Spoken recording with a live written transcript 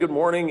Good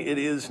morning. It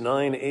is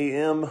 9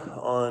 a.m.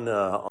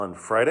 on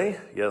Friday.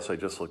 Yes, I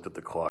just looked at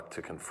the clock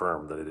to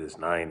confirm that it is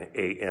 9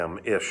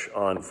 a.m.-ish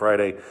on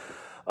Friday.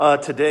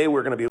 Today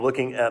we're going to be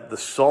looking at the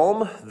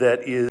psalm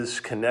that is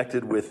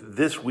connected with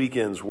this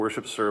weekend's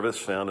worship service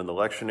found in the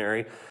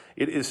lectionary.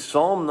 It is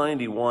Psalm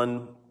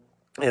 91,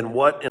 and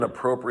what an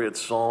appropriate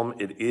psalm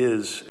it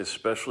is,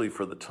 especially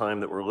for the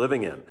time that we're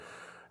living in.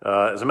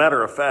 As a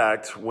matter of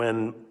fact,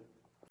 when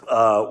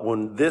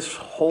this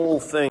whole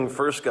thing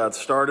first got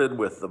started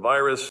with the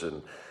virus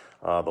and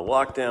the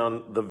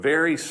lockdown, the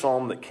very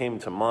psalm that came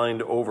to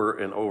mind over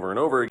and over and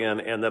over again,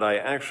 and that I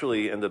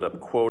actually ended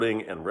up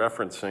quoting and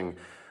referencing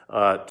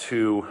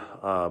to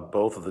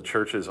both of the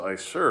churches I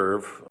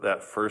serve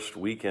that first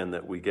weekend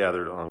that we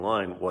gathered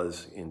online,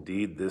 was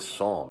indeed this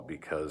psalm,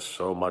 because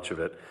so much of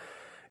it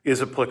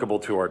is applicable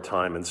to our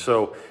time. And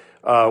so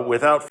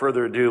without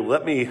further ado,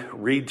 let me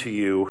read to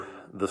you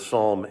the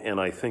psalm, and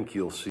I think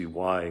you'll see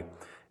why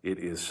it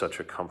is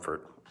such a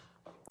comfort.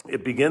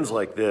 It begins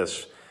like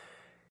this: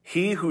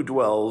 "He who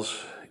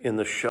dwells in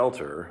the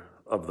shelter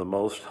of the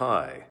Most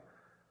High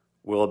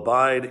will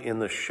abide in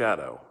the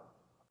shadow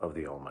of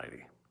the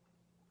Almighty.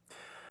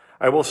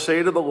 I will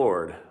say to the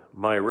Lord,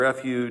 my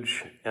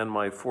refuge and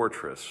my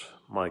fortress,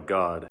 my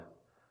God,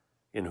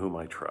 in whom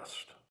I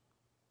trust.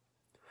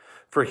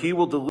 For he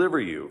will deliver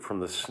you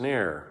from the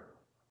snare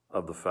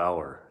of the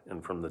fowler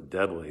and from the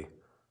deadly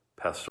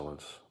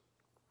pestilence.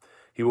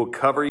 He will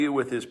cover you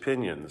with his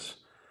pinions,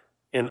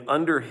 and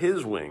under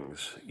his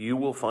wings you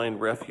will find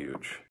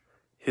refuge.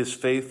 His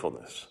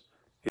faithfulness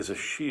is a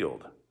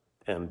shield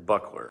and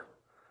buckler.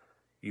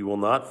 You will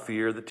not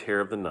fear the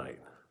terror of the night,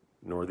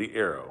 nor the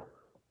arrow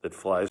that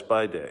flies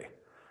by day,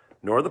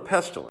 nor the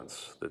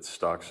pestilence that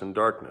stalks in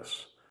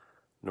darkness,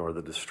 nor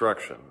the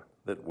destruction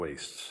that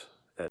wastes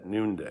at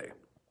noonday."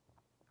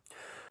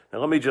 Now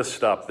let me just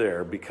stop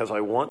there, because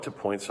I want to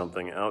point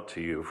something out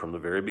to you from the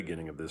very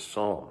beginning of this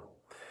psalm.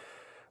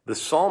 The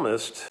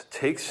psalmist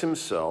takes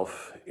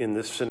himself in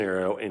this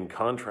scenario in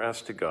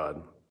contrast to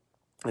God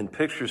and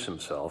pictures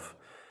himself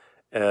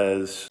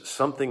as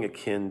something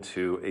akin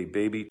to a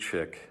baby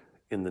chick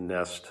in the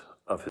nest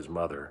of his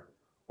mother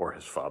or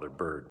his father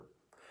bird.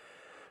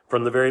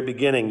 From the very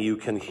beginning, you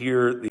can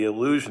hear the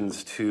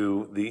allusions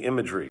to the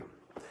imagery.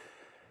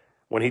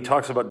 When he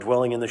talks about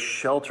dwelling in the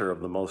shelter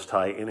of the Most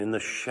High and in the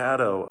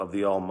shadow of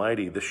the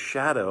Almighty, the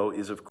shadow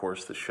is, of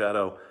course, the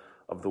shadow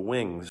of the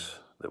wings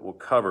that will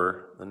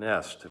cover the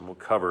nest and will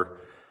cover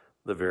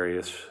the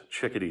various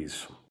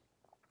chickadees.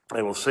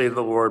 "I will say to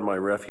the Lord, my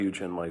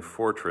refuge and my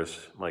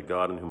fortress, my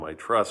God in whom I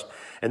trust."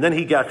 And then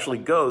he actually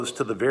goes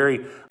to the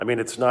very,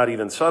 it's not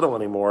even subtle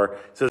anymore.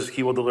 It says,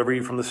 he will deliver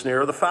you from the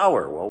snare of the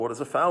fowler. Well, what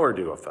does a fowler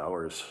do? A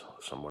fowler is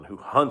someone who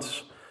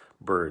hunts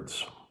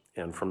birds,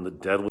 and from the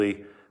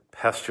deadly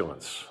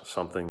pestilence,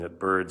 something that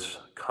birds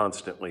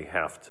constantly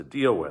have to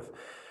deal with.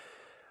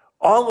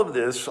 All of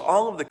this,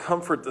 all of the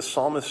comfort the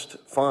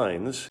psalmist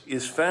finds,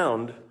 is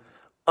found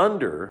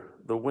under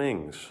the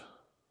wings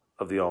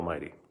of the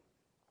Almighty.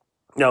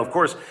 Now, of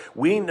course,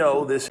 we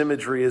know this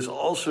imagery is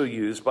also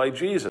used by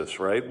Jesus,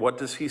 right? What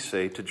does he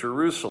say to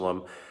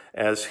Jerusalem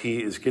as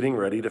he is getting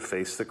ready to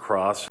face the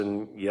cross,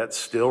 and yet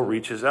still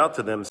reaches out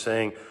to them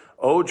saying,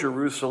 "O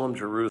Jerusalem,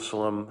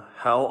 Jerusalem,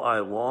 how I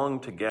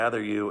long to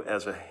gather you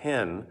as a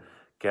hen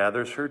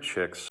gathers her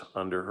chicks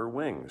under her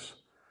wings,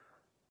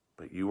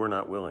 but you were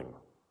not willing."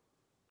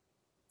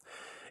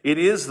 It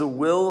is the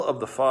will of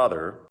the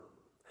Father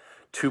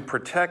to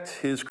protect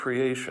his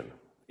creation.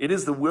 It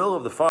is the will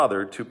of the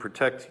Father to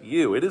protect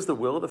you. It is the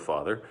will of the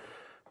Father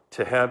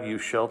to have you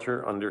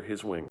shelter under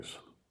his wings.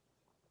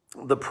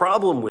 The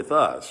problem with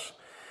us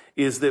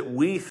is that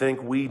we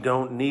think we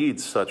don't need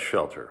such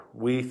shelter.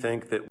 We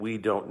think that we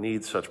don't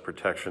need such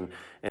protection,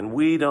 and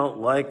we don't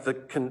like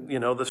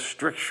the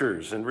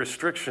strictures and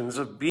restrictions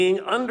of being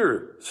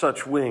under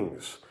such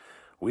wings.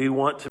 We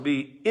want to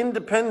be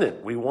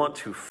independent. We want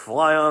to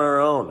fly on our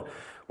own.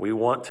 We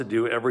want to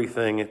do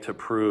everything to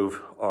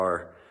prove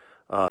our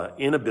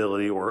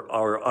inability or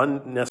our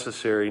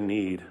unnecessary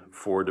need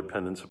for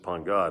dependence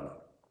upon God.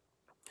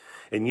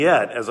 And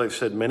yet, as I've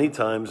said many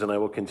times, and I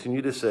will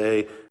continue to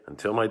say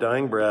until my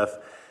dying breath,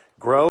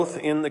 growth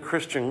in the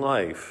Christian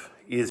life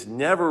is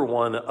never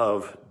one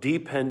of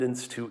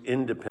dependence to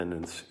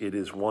independence. It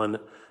is one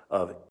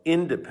of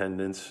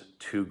independence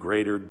to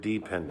greater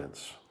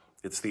dependence.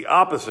 It's the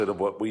opposite of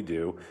what we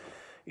do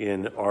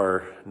in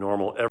our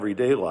normal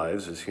everyday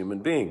lives as human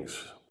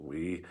beings.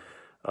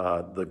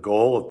 The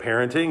goal of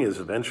parenting is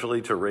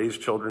eventually to raise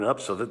children up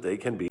so that they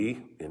can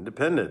be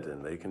independent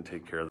and they can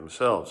take care of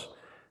themselves.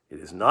 It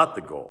is not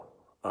the goal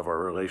of our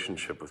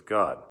relationship with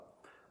God.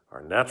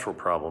 Our natural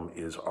problem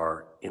is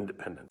our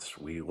independence.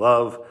 We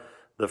love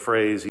the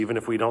phrase, even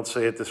if we don't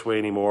say it this way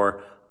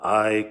anymore,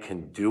 "I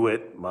can do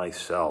it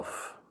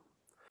myself."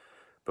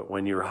 But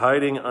when you're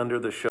hiding under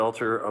the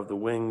shelter of the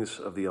wings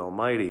of the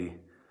Almighty,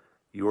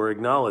 you are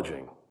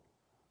acknowledging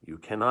you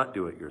cannot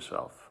do it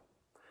yourself.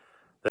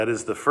 That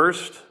is the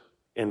first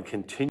and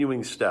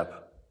continuing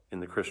step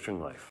in the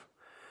Christian life.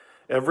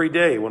 Every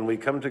day when we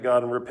come to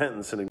God in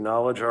repentance and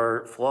acknowledge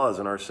our flaws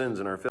and our sins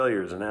and our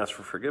failures and ask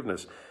for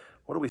forgiveness,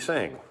 what are we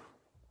saying?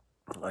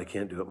 I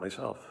can't do it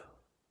myself.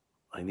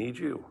 I need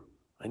you.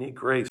 I need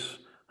grace.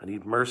 I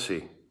need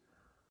mercy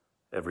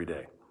every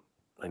day.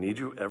 I need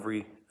you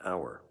every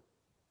hour.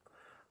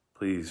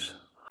 Please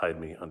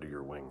hide me under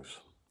your wings.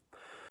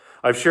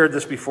 I've shared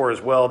this before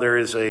as well. There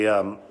is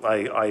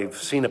I've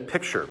seen a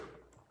picture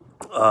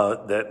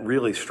that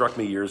really struck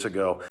me years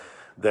ago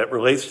that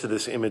relates to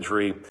this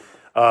imagery.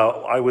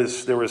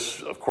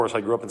 Of course,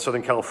 I grew up in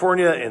Southern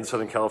California, and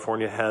Southern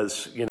California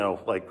has,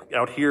 like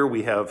out here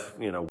we have,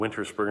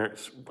 winter, spring,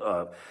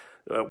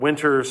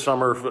 winter,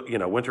 summer,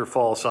 winter,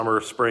 fall, summer,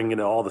 spring,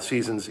 all the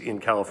seasons in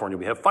California.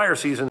 We have fire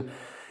season,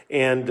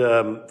 and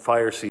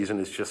fire season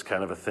is just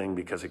kind of a thing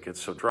because it gets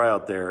so dry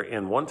out there.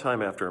 And one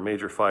time after a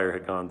major fire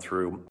had gone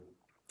through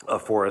a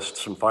forest,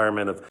 some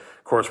firemen, of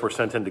course, were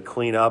sent in to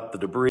clean up the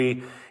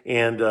debris,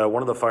 and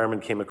one of the firemen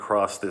came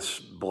across this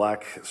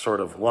black sort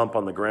of lump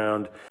on the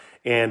ground,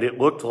 and it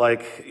looked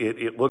like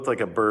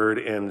a bird.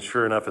 And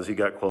sure enough, as he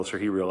got closer,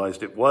 he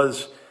realized it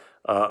was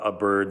a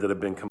bird that had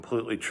been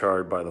completely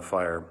charred by the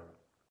fire.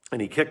 And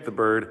he kicked the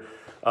bird,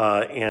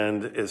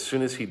 and as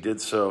soon as he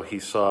did so, he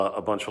saw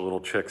a bunch of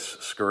little chicks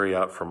scurry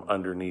out from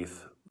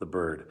underneath the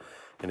bird.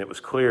 And it was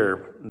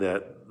clear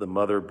that the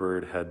mother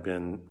bird had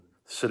been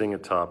sitting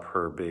atop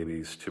her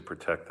babies to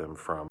protect them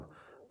from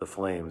the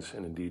flames.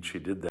 And indeed, she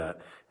did that.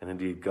 And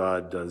indeed,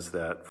 God does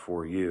that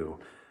for you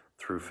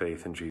through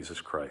faith in Jesus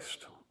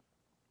Christ.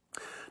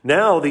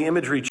 Now the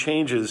imagery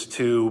changes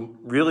to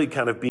really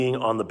kind of being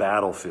on the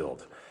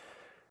battlefield.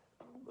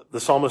 The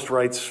psalmist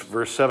writes,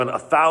 verse 7,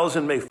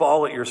 1,000 may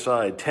fall at your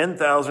side,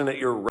 10,000 at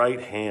your right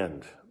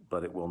hand,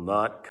 but it will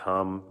not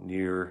come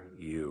near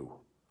you.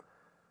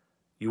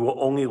 You will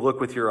only look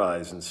with your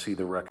eyes and see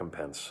the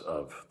recompense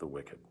of the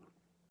wicked.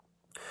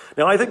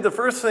 Now, I think the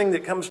first thing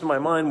that comes to my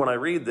mind when I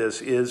read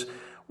this is,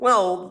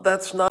 well,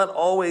 that's not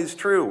always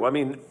true. I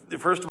mean,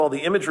 first of all, the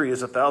imagery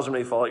is 1,000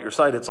 may fall at your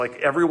side. It's like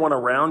everyone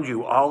around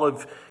you, all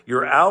of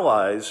your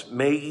allies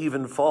may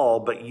even fall,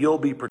 but you'll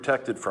be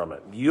protected from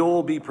it.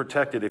 You'll be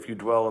protected if you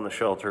dwell in the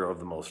shelter of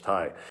the Most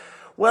High.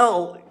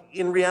 Well,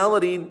 in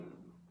reality,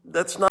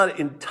 that's not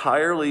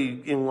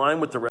entirely in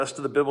line with the rest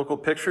of the biblical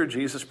picture.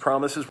 Jesus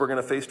promises we're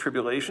going to face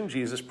tribulation.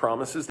 Jesus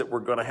promises that we're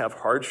going to have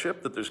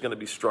hardship, that there's going to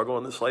be struggle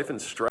in this life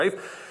and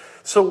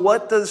strife. So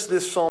what does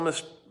this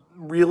psalmist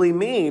really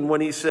mean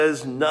when he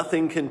says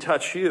nothing can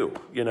touch you?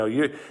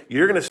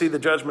 You're going to see the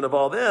judgment of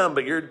all them,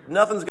 but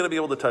nothing's going to be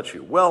able to touch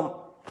you.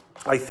 Well,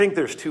 I think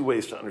there's two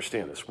ways to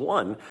understand this.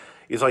 One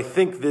is I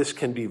think this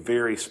can be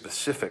very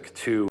specific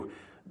to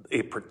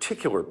a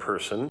particular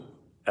person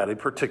at a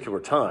particular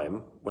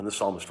time when the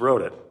psalmist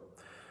wrote it.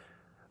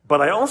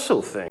 But I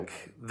also think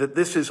that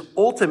this is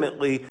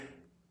ultimately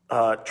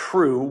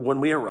true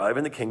when we arrive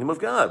in the kingdom of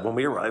God, when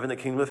we arrive in the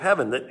kingdom of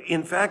heaven. That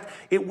in fact,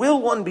 it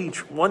will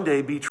one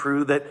day be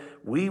true that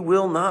we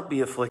will not be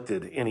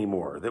afflicted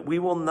anymore, that we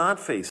will not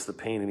face the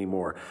pain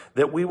anymore,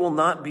 that we will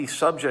not be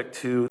subject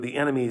to the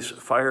enemy's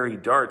fiery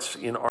darts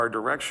in our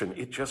direction.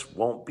 It just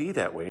won't be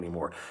that way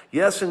anymore.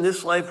 Yes, in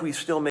this life we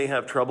still may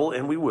have trouble,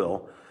 and we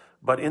will,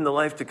 but in the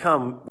life to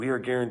come, we are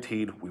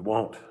guaranteed we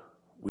won't.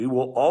 We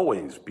will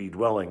always be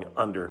dwelling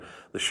under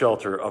the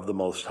shelter of the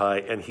Most High,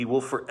 and he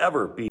will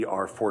forever be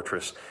our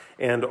fortress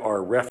and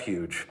our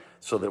refuge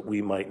so that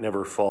we might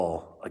never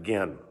fall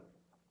again.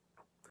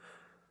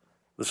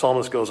 The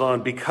psalmist goes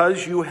on,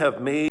 because you have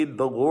made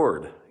the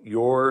Lord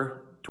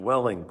your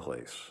dwelling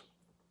place,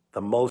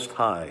 the Most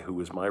High,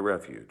 who is my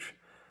refuge,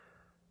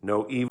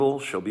 no evil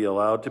shall be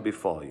allowed to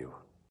befall you,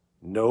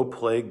 no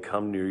plague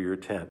come near your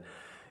tent.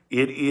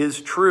 It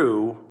is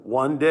true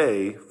one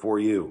day for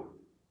you.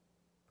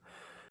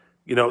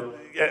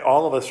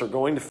 All of us are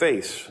going to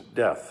face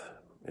death.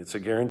 It's a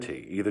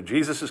guarantee. Either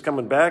Jesus is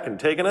coming back and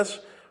taking us,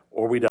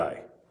 or we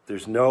die.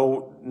 There's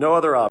no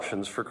other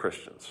options for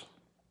Christians.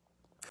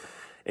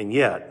 And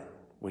yet,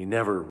 we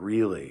never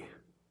really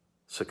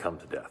succumb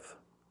to death.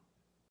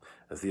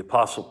 As the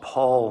Apostle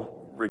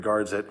Paul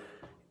regards it,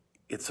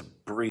 it's a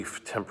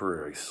brief,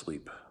 temporary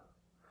sleep.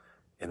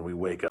 And we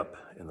wake up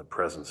in the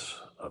presence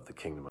of the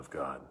kingdom of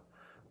God,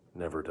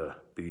 never to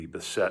be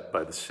beset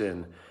by the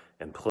sin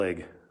and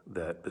plague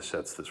that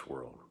besets this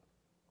world.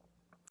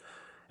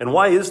 And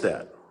why is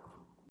that?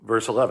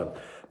 Verse 11,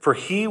 for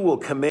he will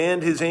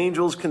command his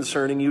angels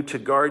concerning you to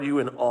guard you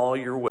in all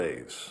your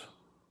ways.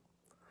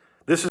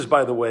 This is,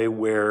 by the way,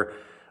 where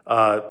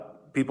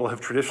people have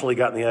traditionally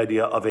gotten the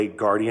idea of a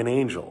guardian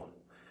angel.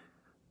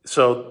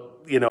 So,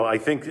 I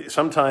think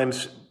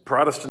sometimes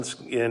Protestants,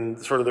 in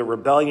sort of the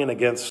rebellion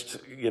against,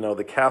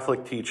 the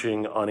Catholic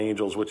teaching on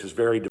angels, which is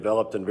very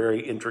developed and very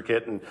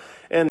intricate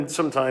and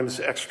sometimes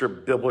extra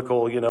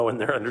biblical, in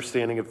their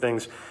understanding of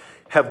things,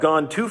 have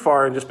gone too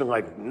far and just been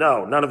like,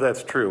 no, none of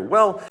that's true.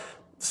 Well,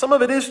 some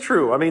of it is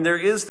true. I mean, there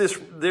is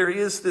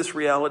this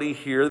reality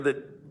here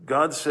that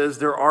God says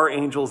there are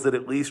angels that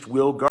at least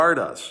will guard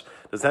us.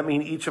 Does that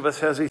mean each of us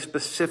has a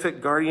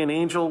specific guardian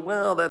angel?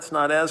 Well, that's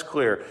not as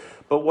clear.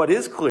 But what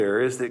is clear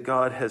is that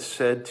God has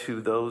said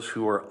to those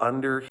who are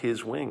under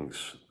his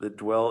wings, that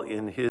dwell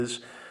in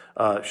his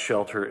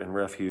shelter and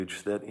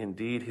refuge, that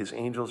indeed his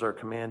angels are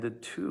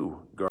commanded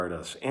to guard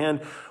us.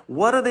 And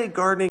what are they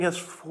guarding us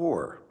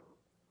for?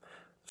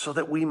 So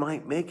that we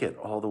might make it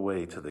all the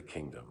way to the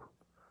kingdom,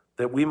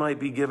 that we might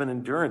be given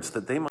endurance,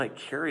 that they might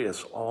carry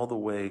us all the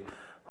way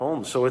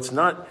home. So it's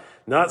not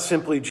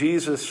simply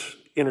Jesus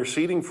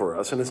interceding for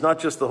us, and it's not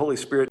just the Holy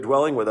Spirit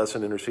dwelling with us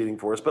and interceding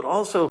for us, but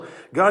also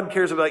God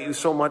cares about you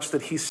so much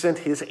that he sent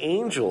his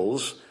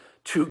angels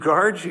to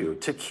guard you,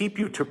 to keep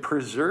you, to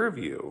preserve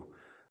you,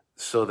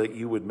 so that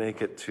you would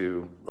make it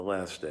to the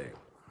last day.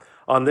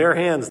 On their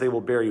hands they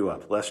will bear you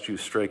up, lest you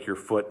strike your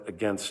foot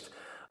against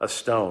a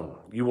stone.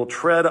 You will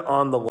tread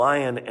on the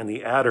lion and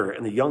the adder,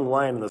 and the young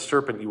lion and the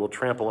serpent you will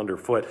trample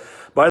underfoot.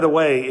 By the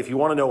way, if you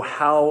want to know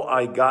how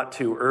I got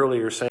to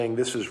earlier saying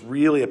this is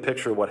really a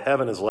picture of what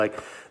heaven is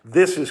like,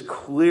 this is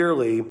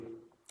clearly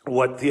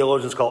what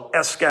theologians call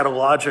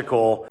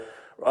eschatological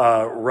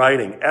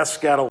writing,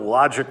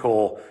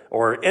 eschatological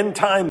or end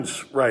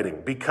times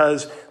writing,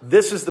 because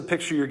this is the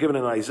picture you're given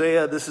in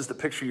Isaiah. This is the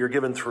picture you're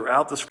given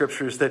throughout the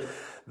scriptures, that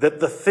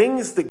the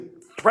things that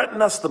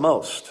threaten us the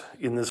most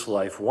in this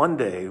life one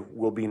day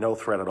will be no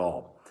threat at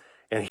all.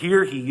 And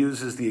here he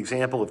uses the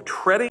example of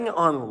treading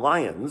on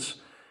lions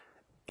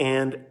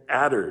and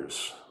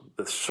adders.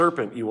 The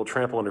serpent you will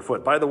trample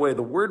underfoot. By the way,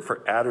 the word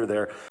for adder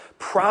there,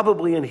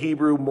 probably in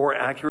Hebrew more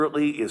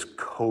accurately, is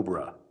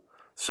cobra.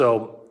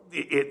 So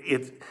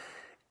it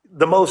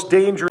the most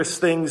dangerous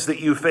things that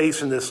you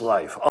face in this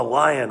life, a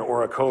lion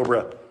or a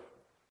cobra,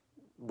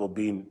 will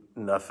be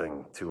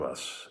nothing to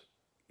us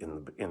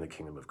in the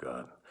kingdom of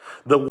God.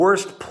 The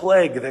worst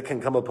plague that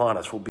can come upon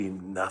us will be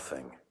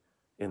nothing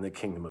in the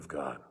kingdom of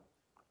God.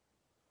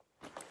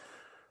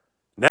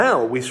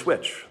 Now we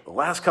switch. The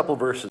last couple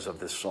verses of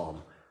this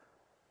psalm,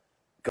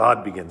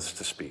 God begins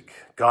to speak.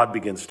 God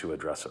begins to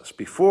address us.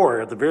 Before,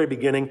 at the very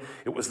beginning,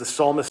 it was the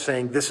psalmist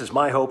saying, this is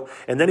my hope.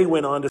 And then he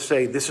went on to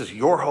say, this is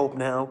your hope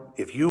now.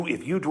 If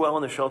you dwell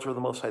in the shelter of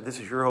the Most High, this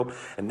is your hope.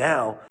 And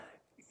now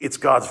it's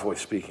God's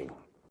voice speaking.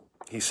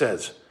 He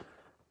says,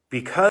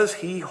 because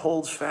he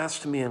holds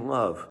fast to me in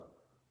love,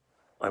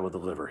 I will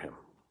deliver him.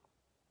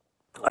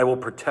 I will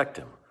protect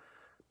him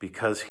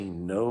because he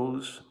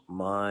knows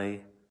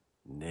my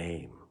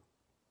name.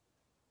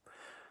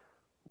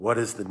 What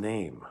is the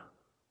name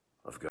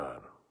of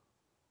God?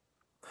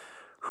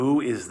 Who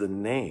is the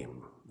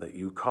name that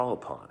you call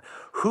upon?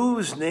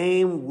 Whose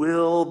name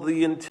will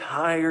the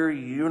entire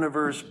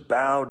universe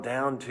bow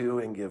down to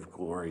and give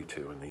glory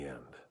to in the end?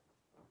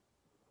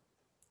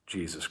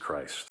 Jesus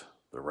Christ,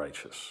 the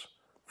righteous.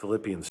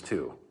 Philippians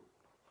 2.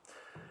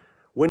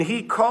 When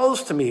he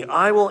calls to me,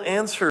 I will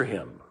answer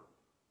him.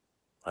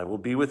 I will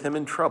be with him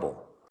in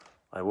trouble.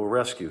 I will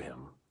rescue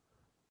him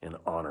and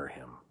honor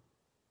him.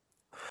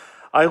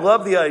 I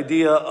love the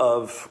idea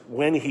of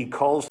when he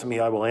calls to me,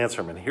 I will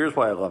answer him. And here's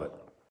why I love it.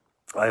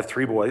 I have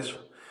 3 boys.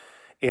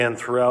 And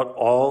throughout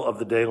all of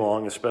the day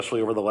long,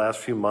 especially over the last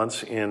few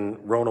months in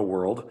Rona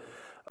world,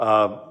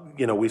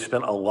 we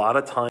spent a lot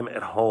of time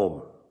at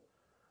home.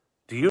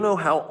 Do you know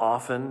how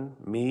often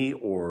me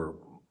or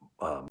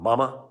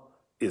Mama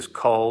is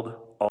called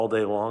all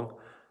day long?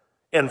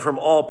 And from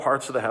all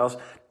parts of the house,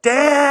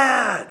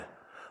 Dad,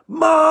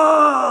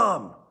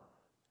 Mom.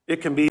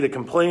 It can be to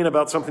complain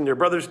about something their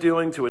brother's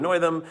doing to annoy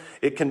them.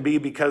 It can be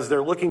because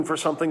they're looking for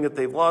something that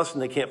they've lost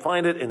and they can't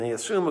find it. And they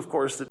assume, of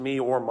course, that me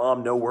or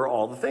Mom know where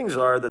all the things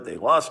are that they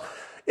lost.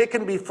 It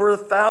can be for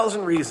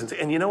 1,000 reasons.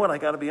 And you know what? I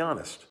got to be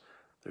honest.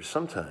 There's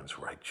sometimes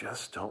where I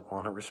just don't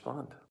want to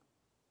respond.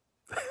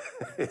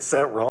 Is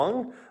that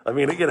wrong? I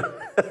mean,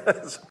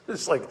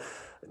 it's like,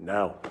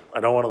 no, I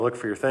don't want to look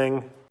for your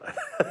thing.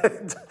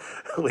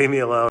 Leave me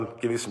alone.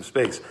 Give me some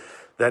space.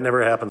 That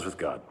never happens with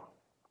God.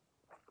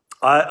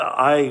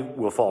 I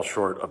will fall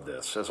short of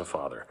this as a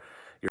father.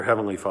 Your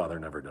heavenly Father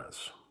never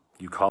does.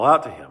 You call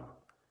out to him.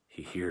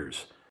 He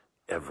hears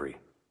every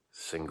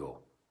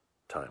single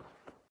time.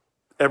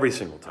 Every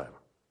single time.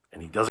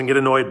 And he doesn't get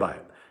annoyed by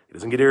it. He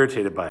doesn't get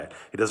irritated by it.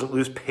 He doesn't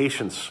lose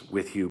patience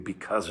with you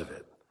because of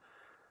it.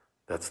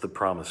 That's the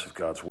promise of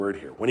God's word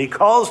here. When he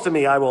calls to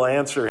me, I will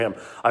answer him.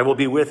 I will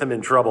be with him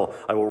in trouble.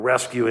 I will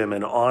rescue him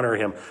and honor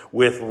him.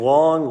 With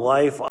long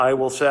life, I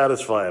will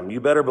satisfy him. You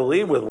better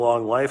believe with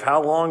long life.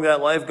 How long that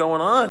life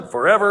going on?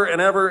 Forever and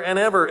ever and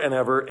ever and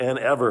ever and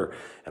ever.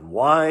 And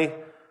why?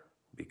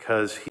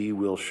 Because he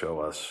will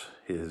show us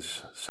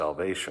his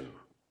salvation.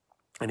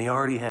 And he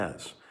already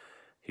has.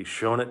 He's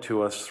shown it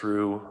to us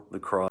through the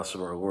cross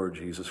of our Lord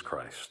Jesus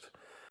Christ.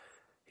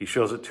 He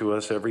shows it to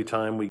us every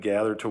time we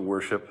gather to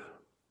worship.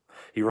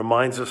 He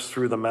reminds us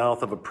through the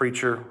mouth of a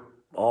preacher,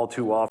 all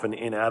too often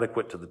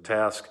inadequate to the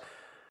task,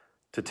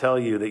 to tell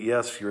you that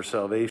yes, your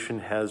salvation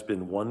has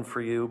been won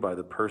for you by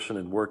the person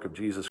and work of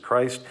Jesus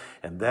Christ,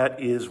 and that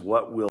is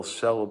what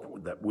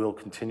we'll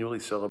continually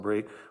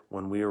celebrate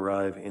when we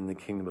arrive in the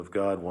kingdom of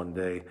God one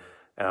day,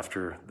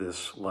 after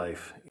this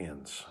life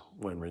ends,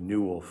 when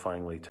renewal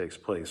finally takes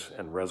place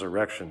and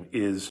resurrection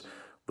is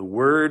the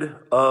word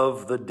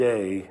of the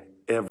day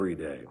every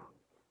day.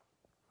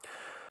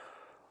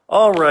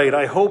 All right,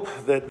 I hope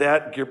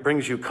that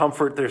brings you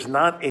comfort. There's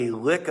not a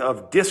lick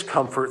of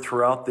discomfort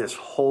throughout this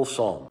whole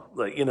psalm.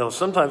 Like,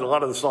 sometimes a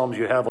lot of the psalms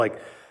you have like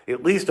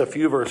at least a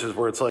few verses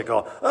where it's like,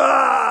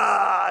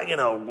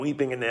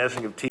 weeping and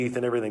gnashing of teeth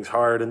and everything's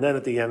hard. And then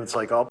at the end, it's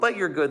like, but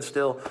you're good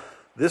still.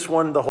 This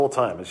one, the whole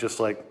time, is just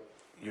like,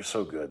 you're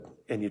so good,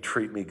 and you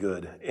treat me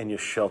good, and you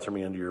shelter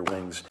me under your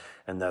wings,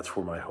 and that's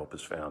where my hope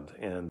is found.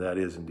 And that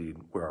is indeed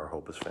where our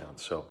hope is found.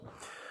 So,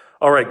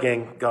 all right,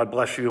 gang, God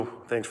bless you.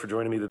 Thanks for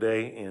joining me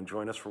today, and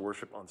join us for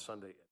worship on Sunday.